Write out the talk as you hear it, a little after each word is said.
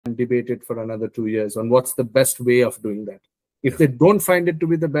debate it for another 2 years on what's the best way of doing that. If they don't find it to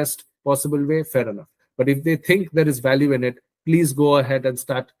be the best possible way, fair enough. But if they think there is value in it, please go ahead and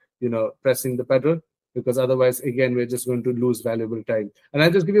start, pressing the pedal, because otherwise, again, we're just going to lose valuable time. And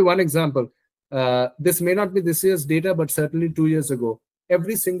I'll just give you one example. This may not be this year's data, but certainly 2 years ago,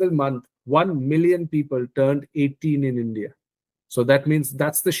 every single month, 1 million people turned 18 in India. So that means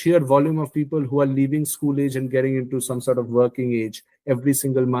that's the sheer volume of people who are leaving school age and getting into some sort of working age every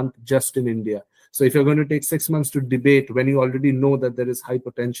single month just in India. So if you're going to take 6 months to debate when you already know that there is high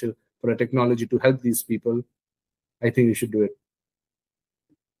potential for a technology to help these people, I think you should do it.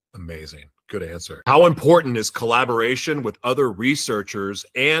 Amazing. Good answer. How important is collaboration with other researchers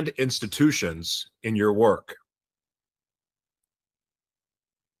and institutions in your work?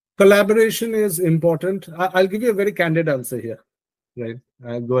 Collaboration is important. I'll give you a very candid answer here, right?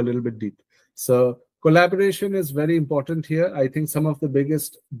 I'll go a little bit deep. So collaboration is very important here. I think some of the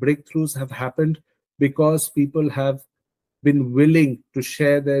biggest breakthroughs have happened because people have been willing to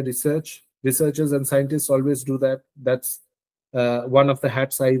share their research. Researchers and scientists always do that. That's one of the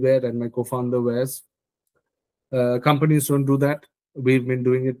hats I wear and my co-founder wears. Companies don't do that. We've been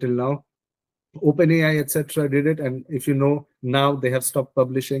doing it till now. OpenAI, etc., did it, and if you know, now they have stopped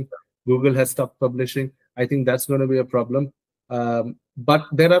publishing. Google has stopped publishing. I think that's going to be a problem. But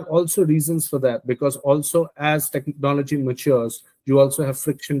there are also reasons for that, because also as technology matures, you also have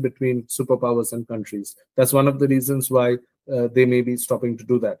friction between superpowers and countries. That's one of the reasons why they may be stopping to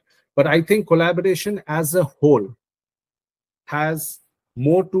do that. But I think collaboration as a whole has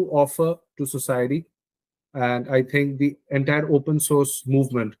more to offer to society. And I think the entire open source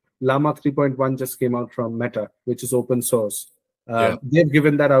movement, Llama 3.1 just came out from Meta, which is open source. They've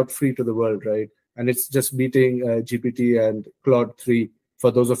given that out free to the world, right? And it's just beating GPT and Claude 3.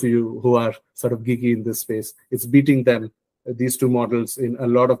 For those of you who are sort of geeky in this space, it's beating them, these two models, in a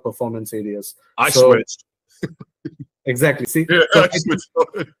lot of performance areas. I switched. Exactly. See, yeah, so I switched.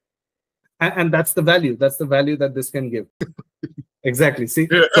 And that's the value. That's the value that this can give. Exactly. See,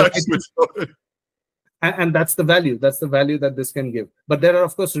 yeah, so I switched. And that's the value. That's the value that this can give. But there are,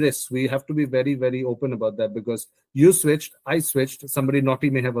 of course, risks. We have to be very, very open about that, because you switched, I switched, somebody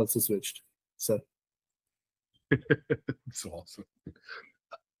naughty may have also switched. So it's awesome.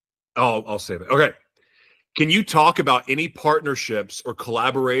 I'll save it. Okay. Can you talk about any partnerships or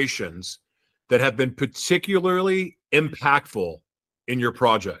collaborations that have been particularly impactful in your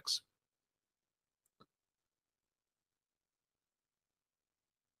projects?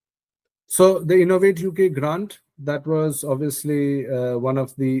 So the Innovate UK grant, that was obviously one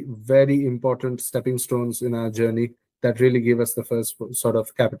of the very important stepping stones in our journey that really gave us the first sort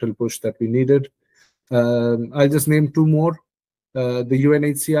of capital push that we needed. I'll just name two more. The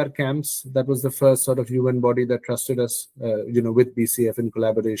UNHCR camps, that was the first sort of UN body that trusted us, with BCF in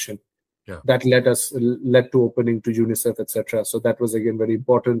collaboration. Yeah. That led to opening to UNICEF, etc. So that was again very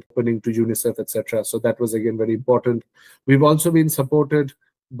important. Opening to UNICEF, etc. So that was again very important. We've also been supported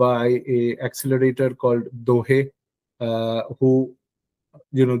by a accelerator called Dohe, who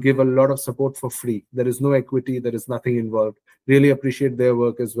give a lot of support for free. There is no equity, there is nothing involved. Really appreciate their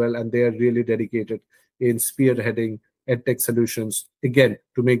work as well, and they are really dedicated in spearheading EdTech solutions, again,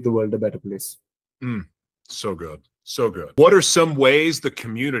 to make the world a better place. So good. So good. What are some ways the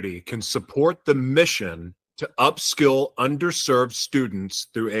community can support the mission to upskill underserved students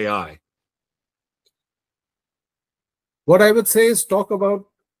through AI? What I would say is talk about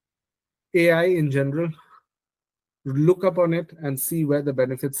AI in general, look up on it and see where the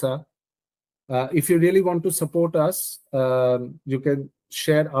benefits are. If you really want to support us, you can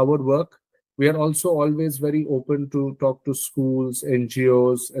share our work. We are also always very open to talk to schools,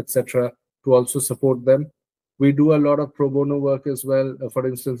 NGOs, etc., to also support them. We do a lot of pro bono work as well. For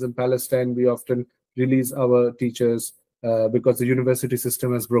instance, in Palestine, we often release our teachers because the university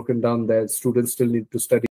system has broken down there. Students still need to study.